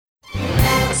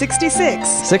66.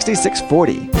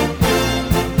 6640.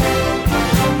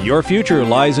 Your future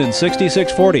lies in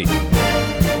 6640.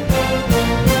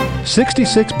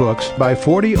 66 books by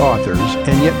 40 authors,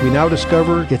 and yet we now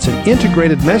discover it's an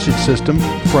integrated message system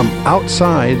from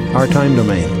outside our time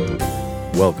domain.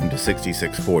 Welcome to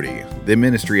 6640, the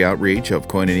ministry outreach of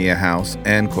Koinonia House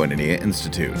and Koinonia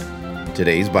Institute.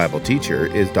 Today's Bible teacher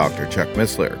is Dr. Chuck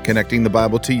Missler, connecting the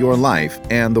Bible to your life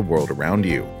and the world around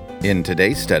you. In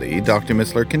today's study, Dr.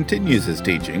 Missler continues his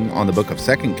teaching on the book of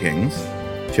 2 Kings,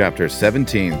 chapters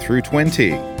 17 through 20.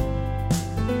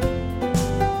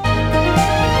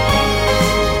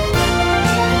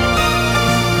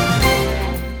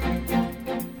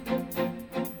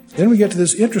 Then we get to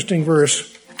this interesting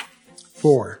verse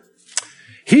 4.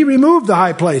 He removed the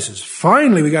high places.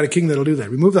 Finally, we got a king that'll do that.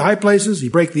 Remove the high places. He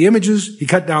break the images. He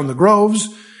cut down the groves.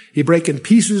 He break in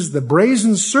pieces the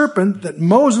brazen serpent that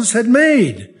Moses had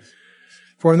made.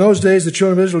 For in those days, the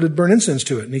children of Israel did burn incense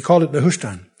to it, and he called it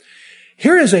Nehushtan.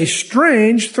 Here is a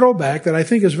strange throwback that I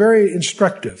think is very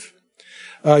instructive.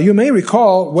 You may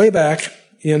recall way back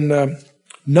in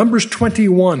Numbers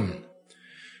 21,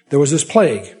 there was this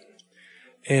plague.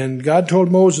 And God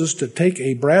told Moses to take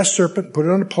a brass serpent, put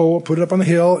it on a pole, put it up on the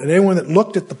hill, and anyone that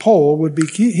looked at the pole would be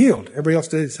healed. Everybody else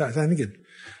did. I think a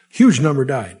huge number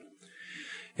died.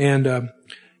 And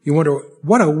you wonder,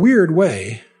 what a weird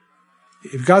way.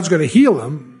 If God's going to heal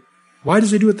them, why does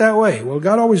he do it that way? Well,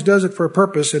 God always does it for a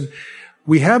purpose, and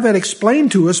we have that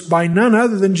explained to us by none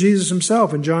other than Jesus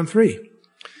himself in John 3.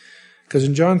 Because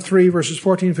in John 3, verses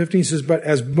 14 and 15, it says, "But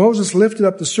as Moses lifted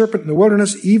up the serpent in the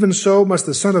wilderness, even so must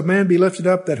the Son of Man be lifted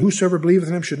up, that whosoever believeth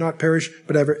in him should not perish,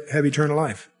 but have eternal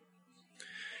life."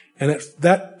 And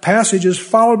that passage is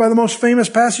followed by the most famous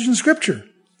passage in Scripture,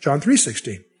 John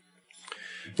 3:16.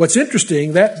 What's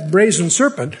interesting, that brazen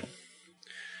serpent,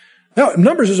 now,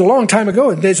 Numbers is a long time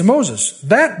ago in the days of Moses.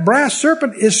 That brass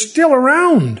serpent is still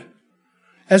around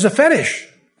as a fetish,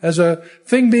 as a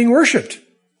thing being worshipped.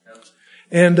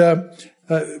 And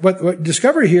what we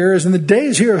discover here is in the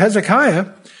days here of Hezekiah,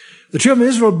 the children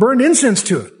of Israel burned incense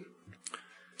to it.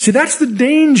 See, that's the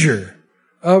danger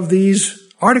of these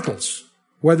articles,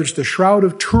 whether it's the Shroud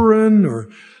of Turin or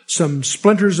some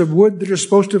splinters of wood that are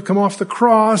supposed to have come off the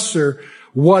cross or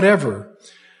whatever.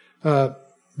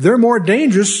 They're more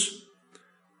dangerous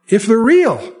if they're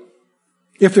real.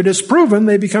 If they're disproven,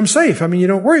 they become safe. I mean, you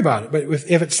don't worry about it. But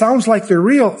if it sounds like they're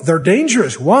real, they're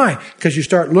dangerous. Why? Because you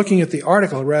start looking at the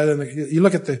article rather than you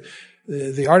look at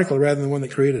the article rather than the one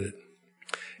that created it.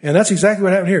 And that's exactly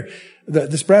what happened here.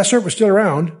 This brass serpent was still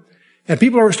around, and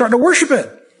people are starting to worship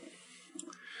it.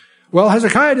 Well,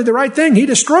 Hezekiah did the right thing. He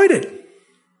destroyed it.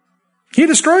 He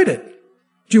destroyed it.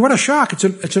 Gee, what a shock. It's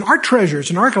an art treasure.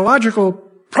 It's an archaeological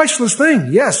priceless thing.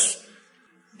 Yes.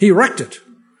 He wrecked it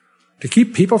to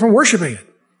keep people from worshiping it.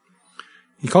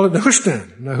 He called it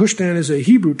Nehushtan. Nehushtan is a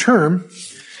Hebrew term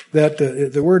that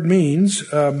the word means,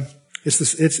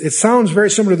 it sounds very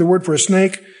similar to the word for a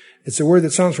snake. It's a word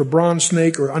that sounds for bronze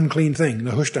snake or unclean thing.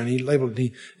 Nehushtan, he labeled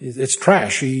it, it's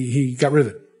trash. He got rid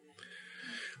of it.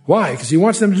 Why? Because he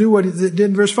wants them to do what he did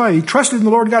in verse 5. He trusted in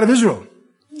the Lord God of Israel.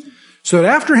 So that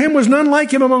after him was none like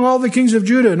him among all the kings of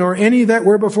Judah, nor any that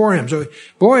were before him. So,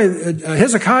 boy,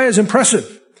 Hezekiah is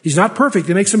impressive. He's not perfect.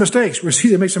 He makes some mistakes. We see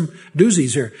he makes some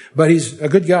doozies here. But he's a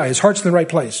good guy. His heart's in the right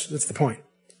place. That's the point.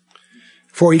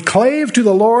 For he clave to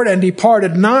the Lord and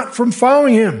departed not from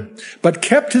following him, but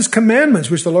kept his commandments,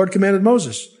 which the Lord commanded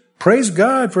Moses. Praise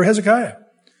God for Hezekiah.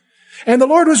 And the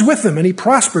Lord was with him, and he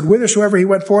prospered whithersoever he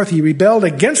went forth. He rebelled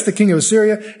against the king of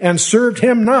Assyria and served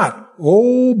him not.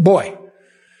 Oh boy.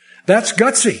 That's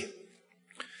gutsy.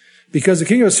 Because the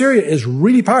king of Assyria is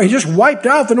really powerful. He just wiped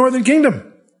out the northern kingdom.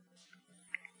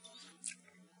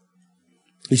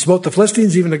 He smote the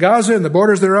Philistines even to Gaza and the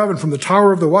borders thereof, and from the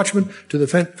tower of the watchman to the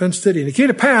fenced city. And it came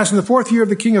to pass in the 4th year of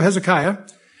the king of Hezekiah,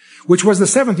 which was the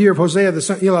 7th year of Hosea the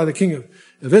son of Elah, the king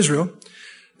of Israel,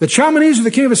 the Chalmanese of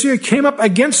the king of Assyria came up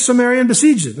against Samaria and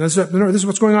besieged it. This is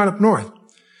what's going on up north.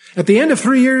 At the end of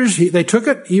 3 years, they took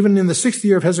it, even in the 6th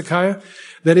year of Hezekiah,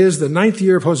 that is the 9th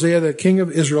year of Hosea, the king of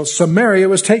Israel, Samaria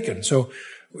was taken. So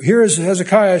here is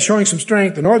Hezekiah showing some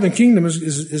strength. The northern kingdom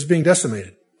is being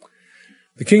decimated.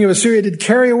 The king of Assyria did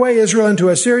carry away Israel into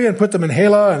Assyria and put them in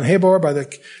Halah and Habor by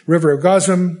the river of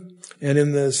Gozan and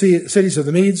in the cities of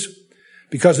the Medes,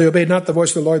 because they obeyed not the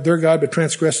voice of the Lord their God, but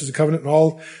transgressed the covenant and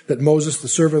all that Moses, the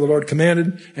servant of the Lord,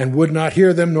 commanded, and would not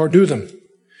hear them nor do them.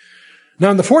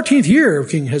 Now in the 14th year of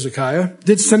King Hezekiah,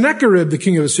 did Sennacherib, the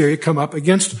king of Assyria, come up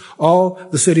against all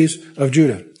the cities of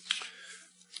Judah.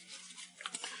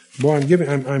 Boy,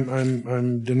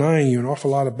 I'm denying you an awful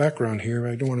lot of background here.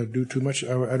 I don't want to do too much. I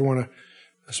don't want to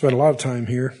spent a lot of time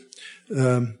here.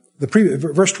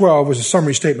 Verse 12 was a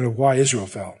summary statement of why Israel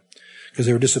fell, because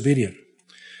they were disobedient.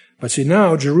 But see,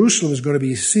 now Jerusalem is going to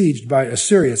be besieged by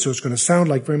Assyria, so it's going to sound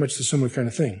like very much the similar kind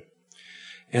of thing.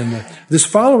 And this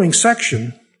following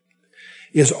section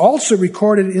is also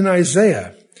recorded in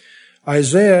Isaiah.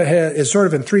 Isaiah is sort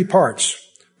of in three parts.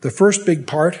 The first big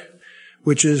part,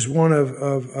 which is one of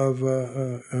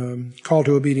call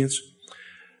to obedience.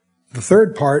 The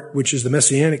third part, which is the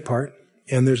messianic part.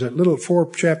 And there's a little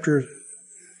 4-chapter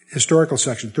historical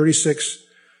section, 36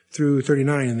 through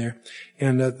 39 in there.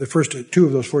 And the first 2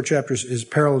 of those 4 chapters is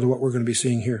parallel to what we're going to be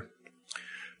seeing here.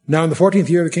 Now in the 14th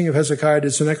year of the king of Hezekiah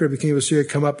did Sennacherib the king of Assyria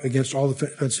come up against all the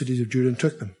fenced cities of Judah and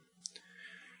took them.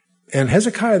 And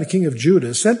Hezekiah the king of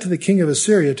Judah sent to the king of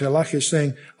Assyria to Lachish,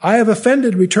 saying, I have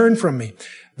offended, return from me.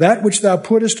 That which thou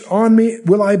puttest on me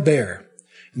will I bear.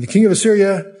 And the king of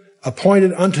Assyria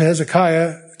appointed unto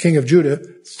Hezekiah, king of Judah,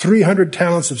 300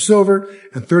 talents of silver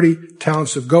and 30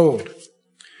 talents of gold.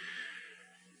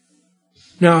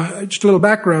 Now, just a little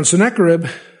background. Sennacherib,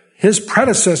 his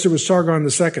predecessor was Sargon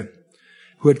II,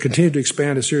 who had continued to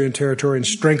expand Assyrian territory and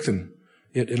strengthen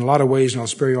it in a lot of ways, and I'll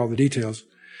spare you all the details.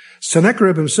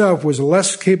 Sennacherib himself was a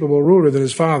less capable ruler than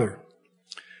his father.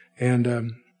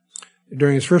 And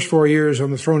during his first 4 years on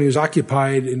the throne, he was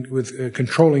occupied with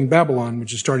controlling Babylon,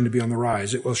 which is starting to be on the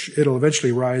rise. It'll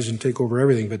eventually rise and take over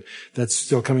everything, but that's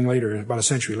still coming later, about a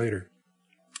century later.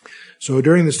 So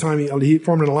during this time, he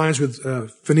formed an alliance with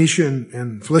Phoenicia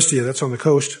and Philistia, that's on the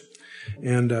coast,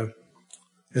 and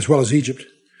as well as Egypt.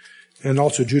 And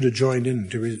also Judah joined in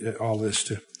to all this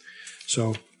too.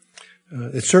 So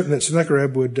it's certain that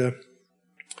Sennacherib would.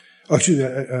 Got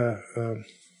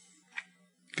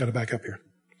to back up here.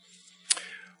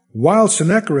 While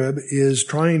Sennacherib is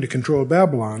trying to control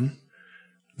Babylon,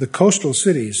 the coastal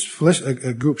cities,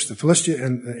 groups, the Philistia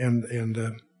and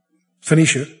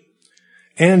Phoenicia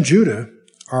and Judah,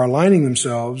 are aligning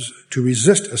themselves to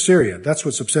resist Assyria. That's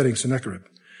what's upsetting Sennacherib.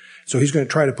 So he's going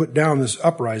to try to put down this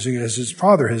uprising as his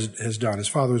father has done. His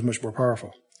father was much more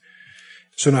powerful.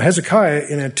 So now Hezekiah,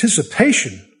 in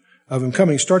anticipation of him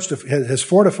coming, has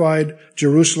fortified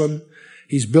Jerusalem.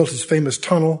 He's built his famous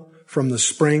tunnel from the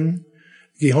spring,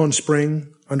 Gihon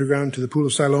Spring, underground to the pool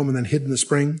of Siloam, and then hidden the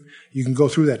spring. You can go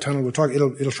through that tunnel. We'll talk.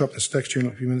 It'll show up this text here in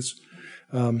a few minutes.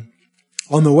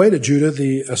 On the way to Judah,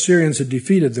 the Assyrians had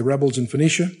defeated the rebels in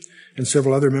Phoenicia and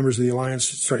several other members of the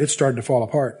alliance. It started to fall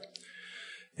apart.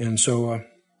 And so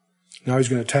now he's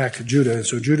going to attack Judah. And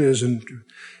so Judah is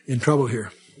in trouble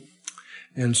here.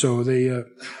 And so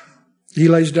he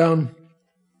lays down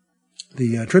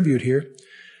the tribute here.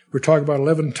 We're talking about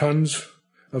 11 tons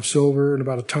of silver and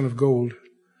about a ton of gold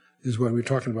is what we're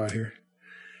talking about here.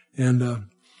 And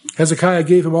Hezekiah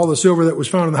gave him all the silver that was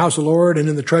found in the house of the Lord and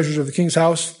in the treasures of the king's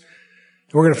house.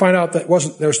 And we're going to find out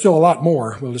that there's still a lot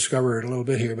more. We'll discover it a little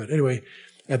bit here. But anyway,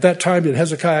 at that time did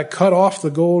Hezekiah cut off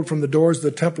the gold from the doors of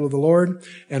the temple of the Lord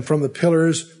and from the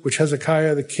pillars which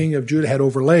Hezekiah, the king of Judah, had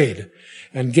overlaid,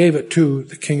 and gave it to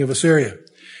the king of Assyria.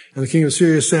 And the king of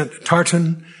Assyria sent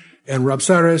Tartan and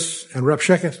Rabsaris and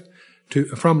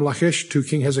Rabshakeh from Lachish to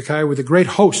King Hezekiah with a great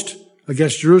host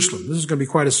against Jerusalem. This is going to be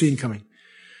quite a scene coming.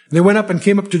 And they went up and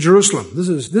came up to Jerusalem. This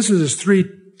is his 3,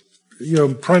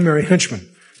 primary henchmen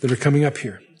that are coming up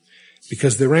here,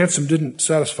 because the ransom didn't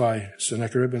satisfy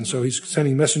Sennacherib, and so he's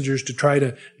sending messengers to try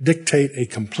to dictate a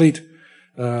complete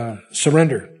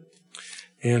surrender.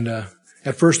 And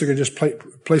at first they're going to just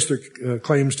place their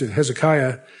claims to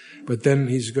Hezekiah, but then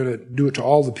he's going to do it to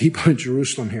all the people in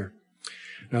Jerusalem here.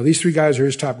 Now these 3 guys are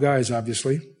his top guys,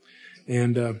 obviously,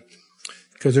 and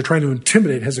because they're trying to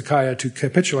intimidate Hezekiah to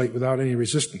capitulate without any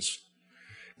resistance.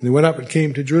 And they went up and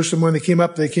came to Jerusalem. When they came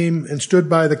up, they came and stood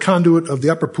by the conduit of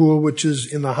the upper pool, which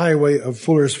is in the highway of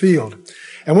Fuller's Field.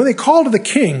 And when they called to the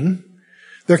king,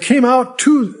 there came out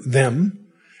to them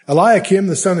Eliakim,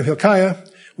 the son of Hilkiah,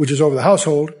 which is over the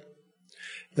household.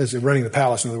 That's running the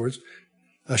palace, in other words.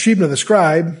 Shebna the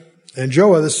scribe, and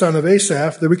Joah, the son of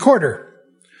Asaph, the recorder.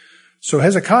 So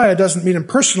Hezekiah doesn't meet him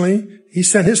personally. He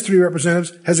sent his 3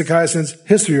 representatives. Hezekiah sends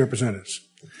his 3 representatives.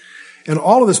 And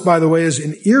all of this, by the way, is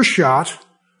in earshot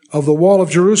of the wall of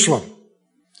Jerusalem.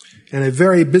 And a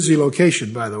very busy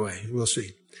location, by the way. We'll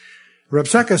see.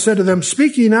 Rabshakeh said to them,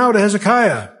 Speak ye now to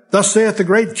Hezekiah. Thus saith the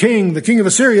great king, the king of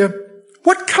Assyria,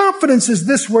 What confidence is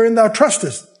this wherein thou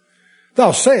trustest?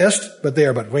 Thou sayest, but they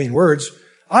are but vain words,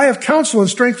 I have counsel and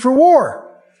strength for war.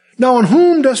 Now on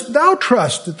whom dost thou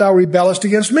trust that thou rebellest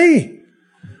against me?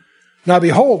 Now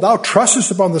behold, thou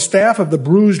trustest upon the staff of the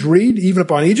bruised reed, even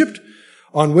upon Egypt,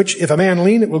 on which if a man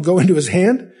lean, it will go into his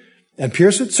hand and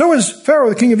pierce it. So is Pharaoh,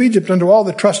 the king of Egypt, unto all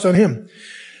that trust on him.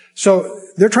 So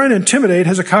they're trying to intimidate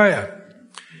Hezekiah.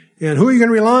 And who are you going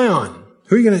to rely on?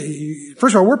 Who are you going to,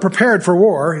 first of all, we're prepared for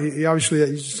war. Obviously,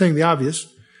 he's saying the obvious.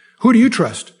 Who do you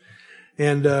trust?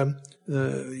 And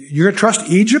you're going to trust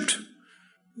Egypt?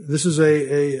 This is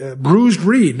a bruised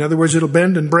reed. In other words, it'll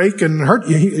bend and break and hurt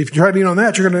you. If you try to lean on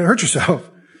that, you're going to hurt yourself.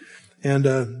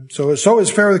 And so is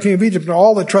Pharaoh, the king of Egypt, and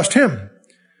all that trust him.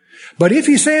 But if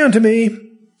ye say unto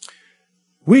me,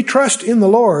 we trust in the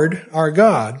Lord our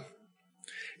God,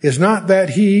 is not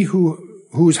that he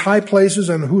whose high places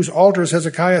and whose altars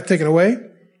Hezekiah hath taken away,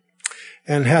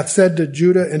 and hath said to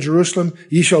Judah and Jerusalem,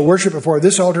 ye shall worship before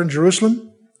this altar in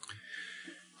Jerusalem?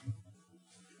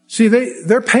 See,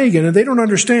 they're pagan and they don't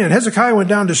understand. Hezekiah went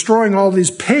down destroying all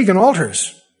these pagan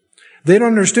altars. They don't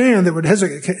understand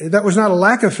that was not a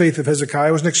lack of faith of Hezekiah.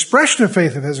 It was an expression of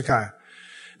faith of Hezekiah.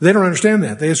 They don't understand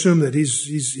that. They assume that he's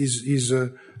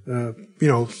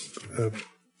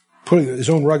putting his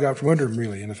own rug out from under him,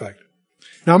 really, in effect.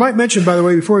 Now, I might mention, by the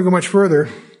way, before we go much further,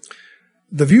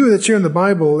 the view that's here in the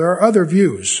Bible, there are other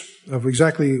views of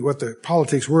exactly what the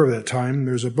politics were of that time.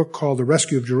 There's a book called The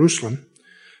Rescue of Jerusalem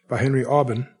by Henry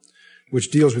Aubin, which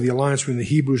deals with the alliance between the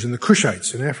Hebrews and the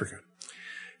Cushites in Africa.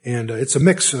 And it's a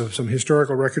mix of some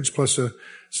historical records plus an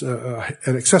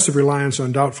excessive reliance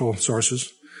on doubtful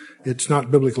sources. It's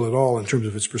not biblical at all in terms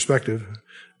of its perspective,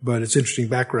 but it's interesting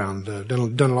background,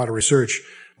 done a lot of research.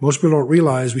 Most people don't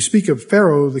realize we speak of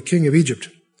Pharaoh, the king of Egypt.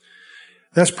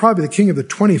 That's probably the king of the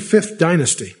 25th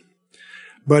dynasty.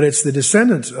 But it's the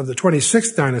descendant of the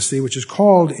 26th dynasty, which is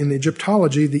called in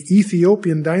Egyptology the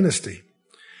Ethiopian dynasty.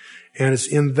 And it's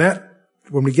in that,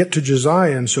 when we get to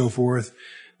Josiah and so forth,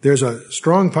 there's a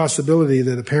strong possibility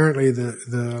that apparently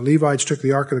the Levites took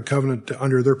the Ark of the Covenant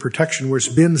under their protection, where it's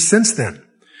been since then.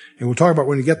 And we'll talk about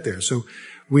when we get there. So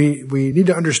we need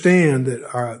to understand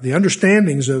that the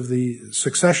understandings of the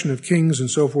succession of kings and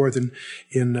so forth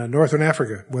in northern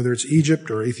Africa, whether it's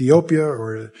Egypt or Ethiopia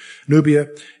or Nubia,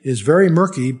 is very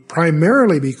murky,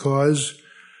 primarily because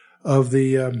of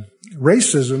the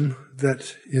racism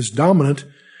that is dominant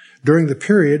during the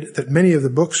period that many of the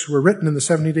books were written in the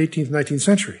 17th, 18th, 19th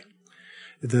century.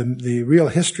 The real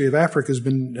history of Africa has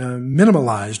been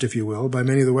minimalized, if you will, by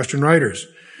many of the Western writers.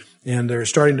 And they're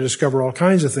starting to discover all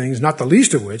kinds of things, not the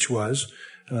least of which is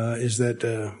that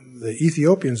the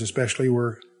Ethiopians especially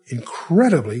were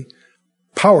incredibly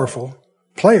powerful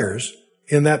players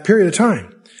in that period of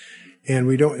time.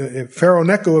 And Pharaoh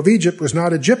Necho of Egypt was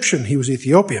not Egyptian, he was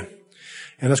Ethiopian.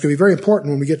 And that's going to be very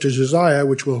important when we get to Josiah,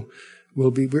 which will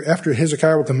be, after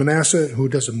Hezekiah will come Manasseh, who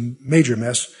does a major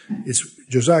mess.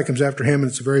 Josiah comes after him, and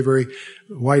it's a very, very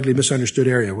widely misunderstood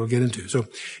area we'll get into. So,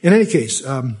 in any case,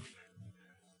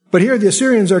 but here the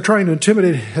Assyrians are trying to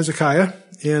intimidate Hezekiah,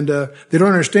 and they don't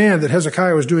understand that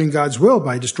Hezekiah was doing God's will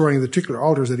by destroying the particular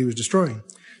altars that he was destroying.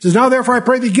 He says, now therefore I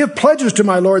pray thee, give pledges to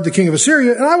my lord the king of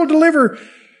Assyria, and I will deliver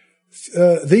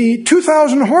thee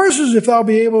 2,000 horses, if thou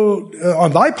be able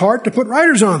on thy part to put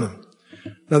riders on them.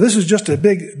 Now this is just a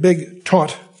big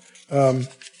taunt.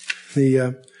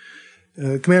 The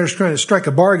commander's trying to strike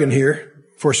a bargain here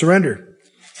for surrender.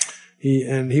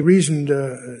 He reasoned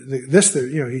the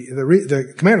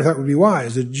commander thought would be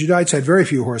wise. The Judites had very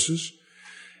few horses,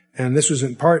 and this was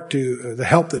in part to the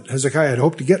help that Hezekiah had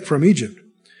hoped to get from Egypt.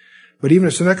 But even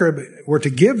if Sennacherib were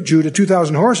to give Judah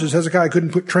 2,000 horses, Hezekiah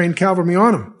couldn't put trained cavalry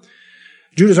on them.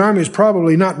 Judah's army was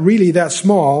probably not really that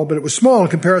small, but it was small in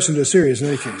comparison to Assyria's in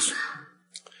any case.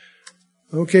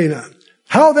 Okay, now.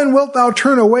 How then wilt thou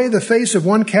turn away the face of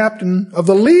one captain of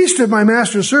the least of my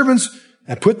master's servants,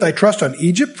 and put thy trust on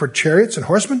Egypt for chariots and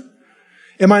horsemen?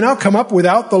 Am I now come up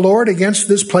without the Lord against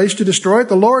this place to destroy it?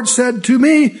 The Lord said to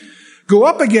me, go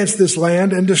up against this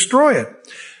land and destroy it.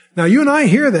 Now you and I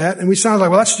hear that, and we sound like,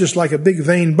 well, that's just like a big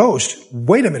vain boast.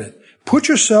 Wait a minute. Put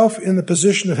yourself in the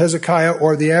position of Hezekiah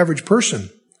or the average person.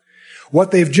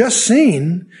 What they've just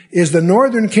seen is the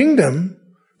northern kingdom,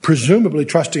 presumably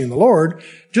trusting in the Lord,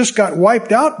 just got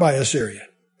wiped out by Assyria.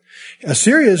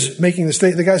 Assyria's making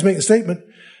the guy's making the statement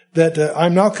that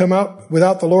I'm now come out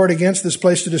without the Lord against this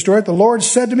place to destroy it. The Lord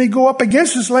said to me, go up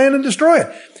against this land and destroy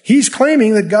it. He's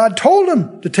claiming that God told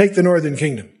him to take the northern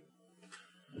kingdom.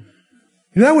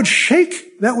 And that would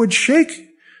shake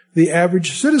the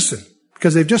average citizen,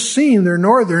 because they've just seen their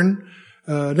northern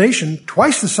nation,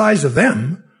 twice the size of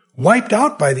them, wiped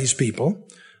out by these people,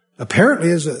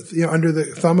 apparently under the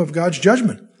thumb of God's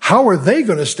judgment. How are they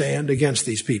going to stand against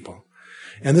these people?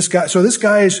 And this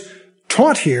guy's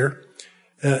taunt here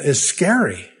is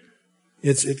scary.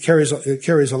 It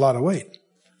carries a lot of weight.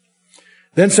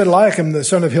 Then said Eliakim, the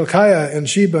son of Hilkiah, and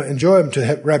Sheba, and Joab to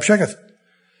Rabshakeh,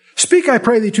 speak, I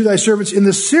pray thee, to thy servants in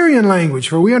the Syrian language,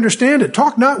 for we understand it.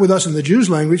 Talk not with us in the Jews'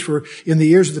 language, for in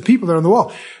the ears of the people that are on the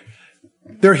wall.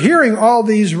 they're hearing all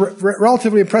these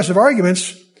relatively impressive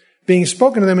arguments being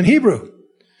spoken to them in Hebrew.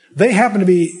 They happen to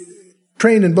be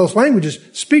trained in both languages.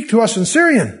 Speak to us in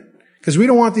Syrian, because we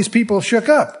don't want these people shook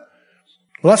up.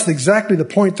 Well, that's exactly the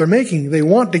point they're making. They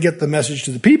want to get the message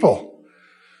to the people,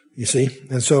 you see.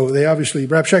 And so they obviously,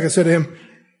 Rabshakeh said to him,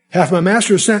 hath my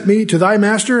master sent me to thy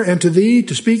master and to thee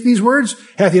to speak these words?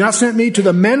 Hath he not sent me to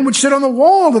the men which sit on the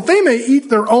wall, that they may eat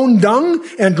their own dung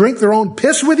and drink their own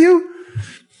piss with you?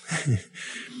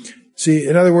 See,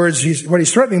 in other words, what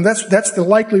he's threatening, that's the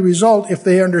likely result if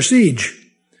they are under siege.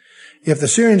 If the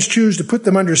Syrians choose to put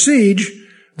them under siege,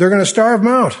 they're going to starve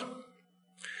them out.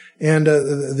 And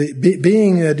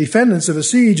being defendants of a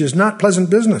siege is not pleasant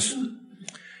business.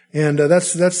 And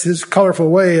that's his colorful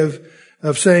way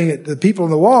of saying that the people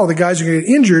on the wall, the guys are going to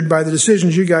get injured by the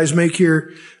decisions you guys make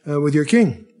here with your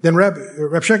king. Then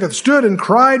Rabshakeh stood and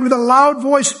cried with a loud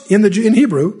voice in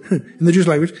Hebrew, in the Jewish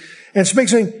language, and spake,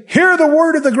 saying, hear the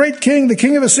word of the great king, the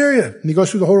king of Assyria. And he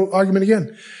goes through the whole argument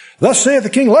again. Thus saith the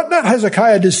king, let not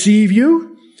Hezekiah deceive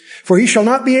you, for he shall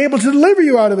not be able to deliver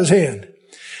you out of his hand.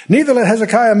 Neither let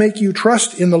Hezekiah make you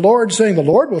trust in the Lord, saying, the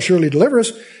Lord will surely deliver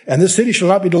us, and this city shall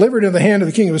not be delivered into the hand of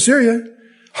the king of Assyria.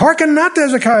 Hearken not to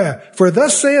Hezekiah, for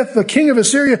thus saith the king of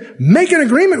Assyria, make an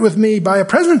agreement with me by a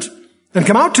present, and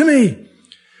come out to me.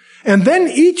 And then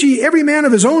eat ye every man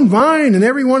of his own vine, and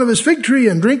every one of his fig tree,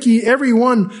 and drink ye every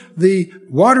one the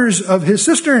waters of his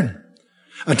cistern,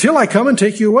 until I come and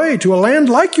take you away to a land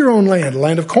like your own land, a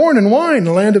land of corn and wine,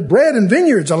 a land of bread and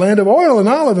vineyards, a land of oil and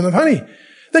olive and of honey,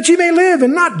 that ye may live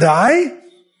and not die.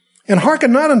 And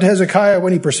hearken not unto Hezekiah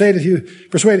when he persuadeth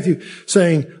you,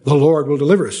 saying, the Lord will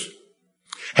deliver us.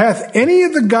 Hath any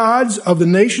of the gods of the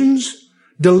nations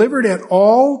delivered at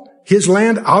all his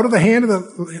land out of the hand of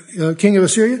the king of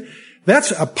Assyria? That's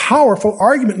a powerful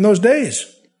argument in those days.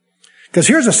 Because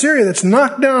here's Assyria that's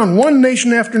knocked down one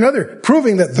nation after another,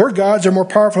 proving that their gods are more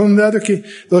powerful than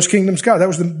those kingdoms' God. That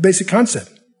was the basic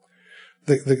concept.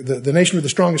 The nation with the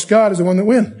strongest God is the one that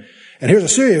wins. And here's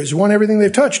Assyria, who's won everything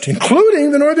they've touched,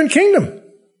 including the northern kingdom.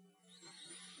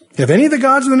 Have any of the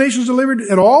gods of the nations delivered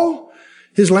at all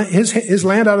his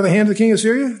land out of the hand of the king of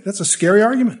Assyria? That's a scary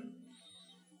argument.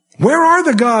 Where are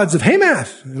the gods of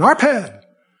Hamath and Arpad?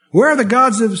 Where are the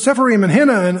gods of Sepharim and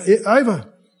Hena and Ivah?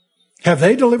 Have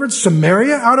they delivered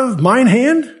Samaria out of mine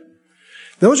hand?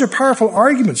 Those are powerful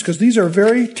arguments because these are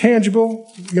very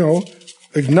tangible,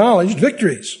 acknowledged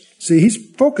victories. See,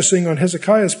 he's focusing on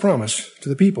Hezekiah's promise to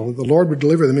the people that the Lord would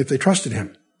deliver them if they trusted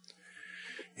him.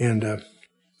 And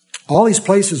all these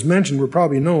places mentioned were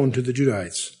probably known to the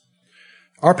Judahites.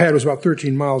 Arpad was about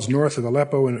 13 miles north of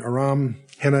Aleppo, and Aram,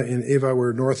 Hena, and Ava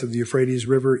were north of the Euphrates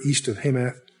River, east of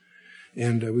Hamath.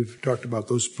 And we've talked about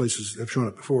those places. I've shown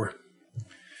it before.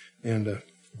 And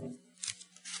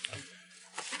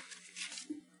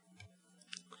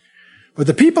but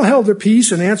the people held their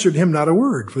peace and answered him not a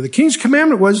word. For the king's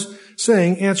commandment was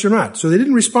saying, answer not. So they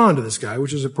didn't respond to this guy,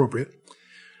 which is appropriate.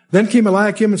 Then came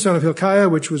Eliakim, the son of Hilkiah,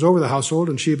 which was over the household,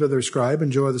 and Sheba their scribe,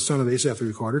 and Joah the son of Asaph the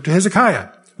recorder, to Hezekiah,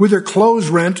 with their clothes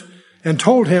rent, and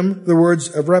told him the words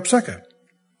of Rabshakeh.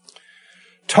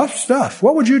 Tough stuff.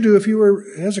 What would you do if you were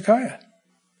Hezekiah?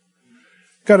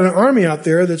 Got an army out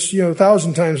there that's,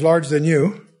 1,000 times larger than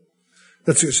you,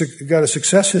 that's got a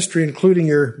success history, including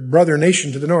your brother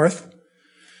nation to the north.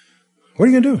 What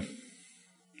are you going to do?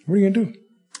 What are you going to do?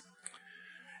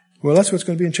 Well, that's what's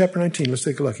going to be in chapter 19. Let's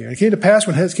take a look here. And it came to pass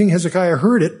when King Hezekiah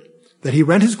heard it, that he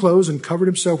rent his clothes and covered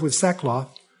himself with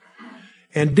sackcloth,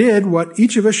 and did what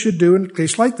each of us should do in a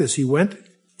case like this. He went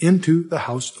into the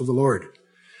house of the Lord.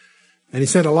 And he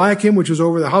sent Eliakim, which was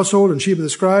over the household, and Sheba the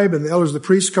scribe, and the elders of the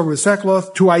priests covered with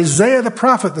sackcloth, to Isaiah the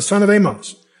prophet, the son of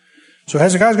Amos. So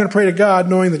Hezekiah is going to pray to God,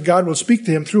 knowing that God will speak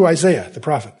to him through Isaiah the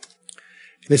prophet.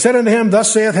 They said unto him,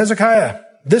 thus saith Hezekiah,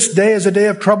 this day is a day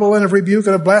of trouble and of rebuke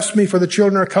and of blasphemy, for the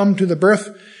children are come to the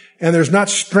birth, and there's not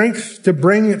strength to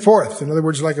bring it forth. In other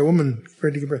words, like a woman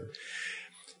ready to give birth.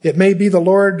 It may be the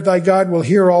Lord thy God will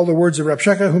hear all the words of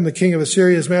Rabshakeh, whom the king of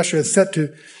Assyria's master hath set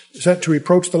to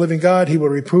reproach the living God. He will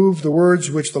reprove the words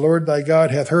which the Lord thy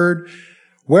God hath heard.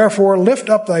 Wherefore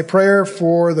lift up thy prayer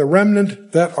for the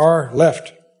remnant that are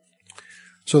left.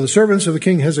 So the servants of the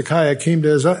king Hezekiah came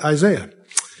to Isaiah.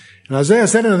 And Isaiah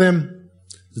said unto them,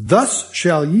 thus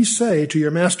shall ye say to your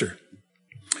master,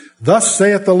 thus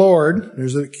saith the Lord,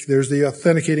 there's the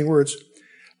authenticating words,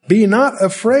 be not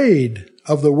afraid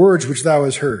of the words which thou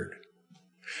hast heard,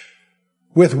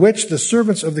 with which the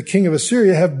servants of the king of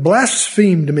Assyria have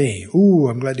blasphemed me. Ooh,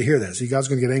 I'm glad to hear that. See, God's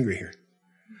going to get angry here.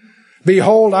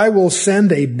 Behold, I will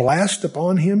send a blast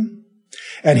upon him,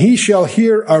 and he shall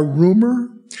hear a rumor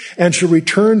and shall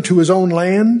return to his own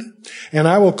land, and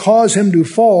I will cause him to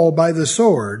fall by the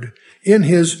sword in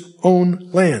his own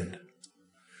land.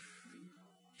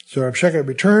 So Rabshakeh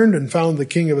returned and found the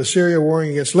king of Assyria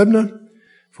warring against Libnah,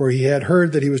 for he had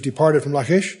heard that he was departed from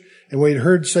Lachish. And when he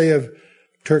heard say of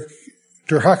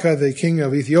Tirhakah, the king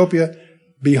of Ethiopia,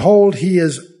 behold, he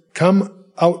is come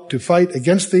out to fight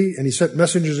against thee. And he sent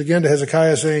messengers again to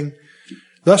Hezekiah, saying,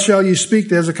 thus shall you speak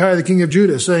to Hezekiah the king of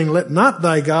Judah, saying, let not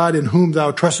thy God in whom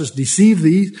thou trustest deceive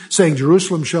thee, saying,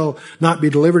 Jerusalem shall not be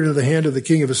delivered into the hand of the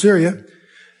king of Assyria.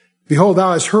 Behold,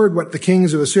 thou hast heard what the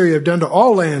kings of Assyria have done to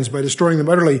all lands by destroying them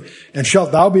utterly, and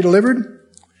shalt thou be delivered?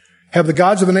 Have the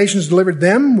gods of the nations delivered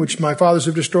them, which my fathers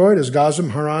have destroyed, as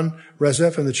Gazam, Haran,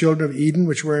 Rezeph, and the children of Eden,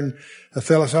 which were in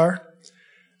Thelasar?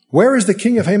 Where is the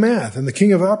king of Hamath, and the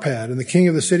king of Arpad, and the king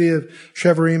of the city of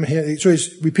Shevarim? So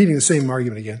he's repeating the same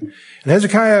argument again. And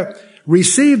Hezekiah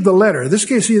received the letter. In this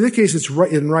case it's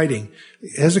in writing.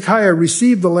 Hezekiah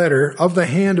received the letter of the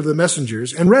hand of the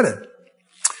messengers and read it.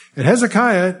 And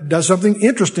Hezekiah does something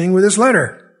interesting with this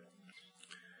letter.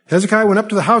 Hezekiah went up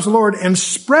to the house of the Lord and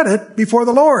spread it before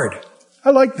the Lord. I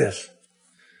like this.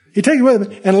 He takes it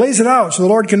with him and lays it out so the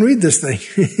Lord can read this thing.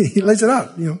 He lays it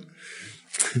out,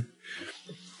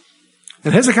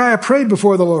 And Hezekiah prayed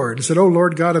before the Lord and said, O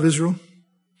Lord God of Israel,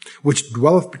 which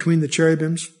dwelleth between the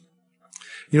cherubims.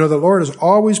 The Lord is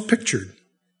always pictured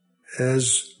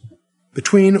as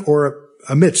between or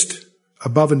amidst,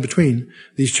 above and between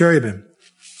these cherubim.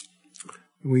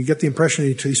 We get the impression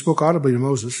he spoke audibly to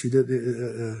Moses. He did.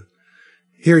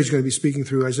 Here he's going to be speaking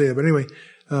through Isaiah. But anyway,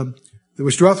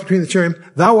 which dwelleth between the cherubim.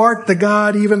 Thou art the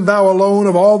God, even thou alone,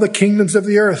 of all the kingdoms of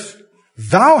the earth.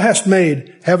 Thou hast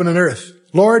made heaven and earth.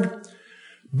 Lord,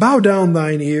 bow down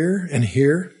thine ear and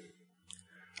hear.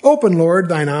 Open, Lord,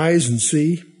 thine eyes and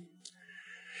see.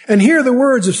 And hear the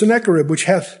words of Sennacherib, which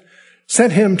hath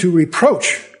sent him to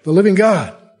reproach the living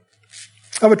God.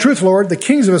 Of a truth, Lord, the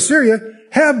kings of Assyria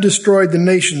have destroyed the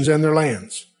nations and their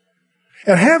lands,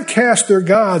 and have cast their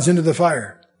gods into the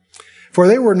fire. For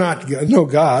they were no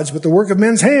gods, but the work of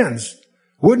men's hands,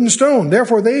 wood and stone.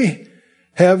 Therefore they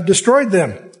have destroyed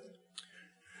them.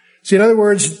 See, in other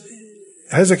words,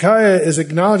 Hezekiah is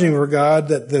acknowledging for God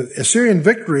that the Assyrian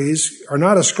victories are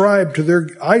not ascribed to their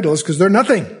idols because they're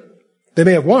nothing. They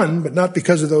may have won, but not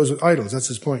because of those idols. That's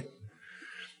his point.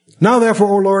 Now therefore,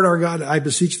 O Lord our God, I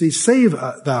beseech thee, save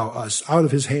thou us out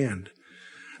of his hand,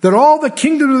 that all the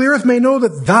kingdoms of the earth may know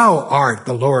that thou art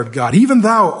the Lord God, even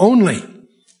thou only.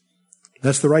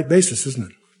 That's the right basis,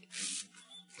 isn't it?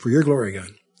 For your glory, God.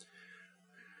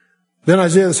 Then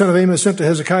Isaiah the son of Amos sent to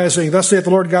Hezekiah, saying, thus saith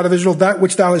the Lord God of Israel, that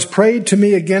which thou hast prayed to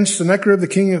me against Sennacherib the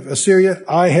king of Assyria,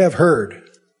 I have heard.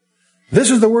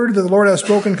 This is the word that the Lord hath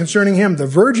spoken concerning him. The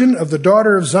virgin of the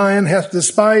daughter of Zion hath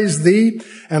despised thee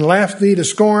and laughed thee to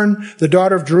scorn. The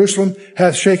daughter of Jerusalem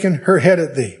hath shaken her head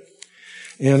at thee.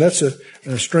 And that's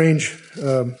a strange,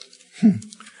 better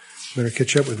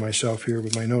catch up with myself here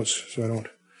with my notes so I don't.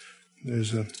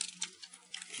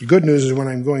 The good news is when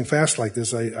I'm going fast like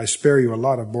this, I spare you a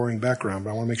lot of boring background,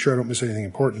 but I want to make sure I don't miss anything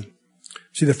important.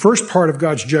 See, the first part of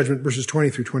God's judgment, verses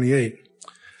 20 through 28,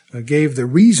 gave the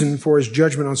reason for his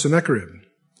judgment on Sennacherib.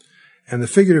 And the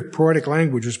figurative poetic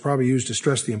language was probably used to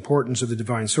stress the importance of the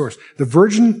divine source. The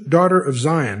virgin daughter of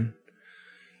Zion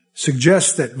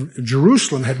suggests that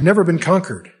Jerusalem had never been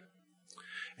conquered,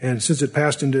 and since it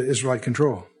passed into Israelite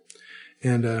control.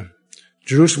 And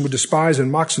Jerusalem would despise and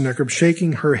mock Sennacherib,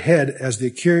 shaking her head as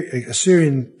the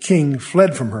Assyrian king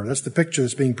fled from her. That's the picture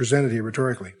that's being presented here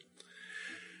rhetorically.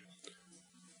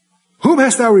 Whom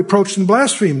hast thou reproached and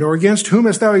blasphemed, or against whom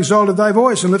hast thou exalted thy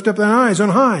voice and lifted up thine eyes on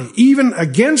high, even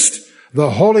against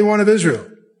the Holy One of Israel?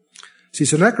 See,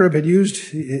 Sennacherib had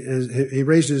he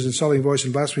raised his insulting voice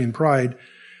and blasphemy pride,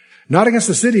 not against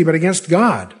the city, but against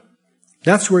God.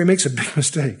 That's where he makes a big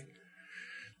mistake.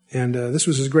 And this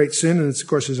was his great sin, and it's, of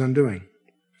course, his undoing.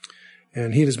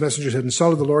 And he and his messengers had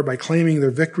insulted the Lord by claiming their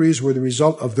victories were the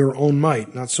result of their own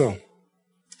might. Not so.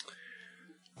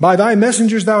 By thy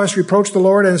messengers thou hast reproached the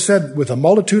Lord and said, with a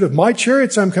multitude of my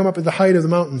chariots I am come up at the height of the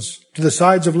mountains, to the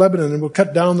sides of Lebanon, and will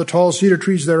cut down the tall cedar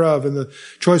trees thereof, and the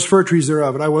choice fir trees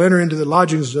thereof, and I will enter into the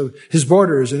lodgings of his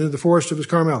borders, and into the forest of his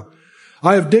Carmel.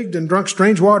 I have digged and drunk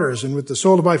strange waters, and with the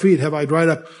sole of my feet have I dried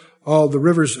up all the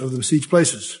rivers of the besieged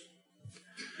places.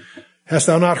 Hast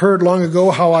thou not heard long ago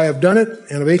how I have done it,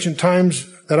 and of ancient times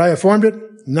that I have formed it?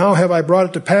 Now have I brought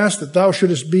it to pass that thou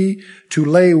shouldest be to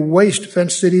lay waste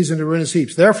fenced cities into ruinous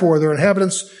heaps. Therefore their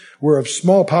inhabitants were of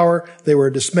small power. They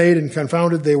were dismayed and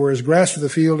confounded. They were as grass of the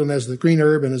field, and as the green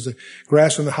herb, and as the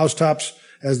grass on the housetops,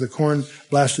 as the corn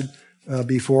blasted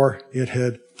before it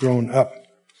had grown up.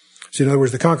 See, in other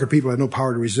words, the conquered people had no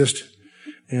power to resist.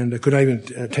 and could not even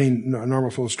attain normal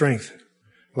full strength,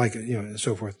 and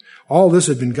so forth. All this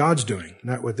had been God's doing,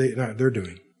 not their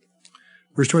doing.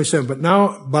 Verse 27,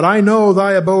 but I know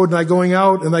thy abode, and thy going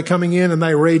out, and thy coming in, and thy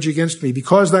rage against me.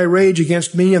 Because thy rage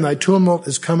against me and thy tumult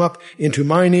is come up into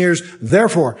mine ears,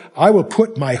 therefore I will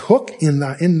put my hook in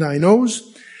thy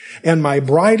nose, and my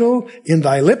bridle in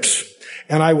thy lips,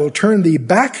 and I will turn thee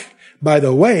back by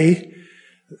the way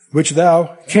which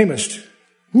thou camest.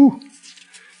 Woo.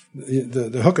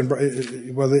 The hook and the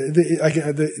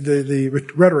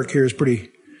rhetoric here is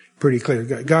pretty clear.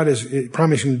 God is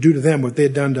promising to do to them what they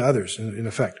had done to others, in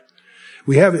effect.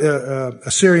 We have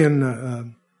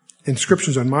Assyrian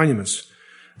inscriptions on monuments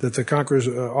that the conquerors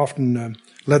often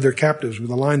led their captives with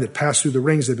a line that passed through the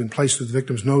rings that had been placed through the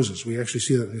victims' noses. We actually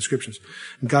see that in the inscriptions.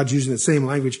 And God's using that same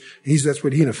language. That's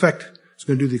what he, in effect, is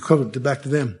going to do the equivalent back to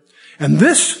them. And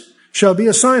this shall be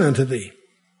a sign unto thee.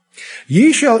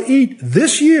 Ye shall eat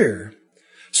this year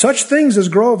such things as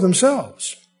grow of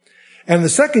themselves. And the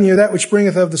second year that which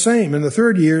springeth of the same. And the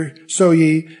third year sow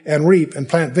ye and reap and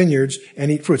plant vineyards and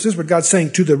eat fruits. This is what God's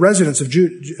saying to the residents of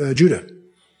Judah.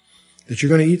 That you're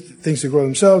going to eat things that grow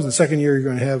themselves. The second year you're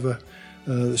going to have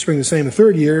spring the same. The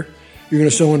third year you're going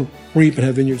to sow and reap and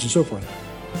have vineyards and so forth.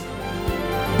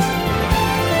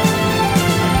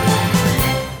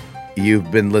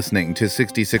 You've been listening to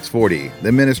 6640,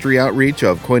 the ministry outreach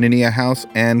of Koinonia House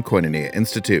and Koinonia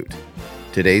Institute.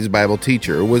 Today's Bible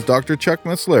teacher was Dr. Chuck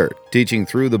Missler, teaching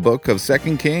through the book of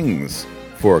 2 Kings.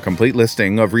 For a complete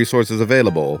listing of resources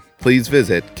available, please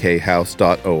visit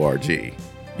khouse.org.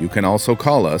 You can also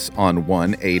call us on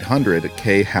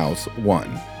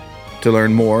 1-800-KHOUSE-1. To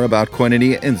learn more about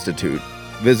Koinonia Institute,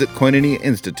 visit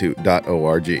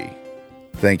koinoniainstitute.org.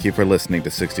 Thank you for listening to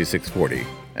 6640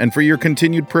 and for your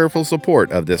continued prayerful support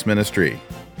of this ministry.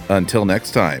 Until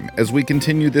next time, as we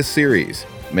continue this series,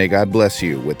 may God bless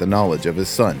you with the knowledge of His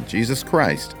Son, Jesus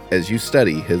Christ, as you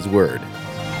study His Word.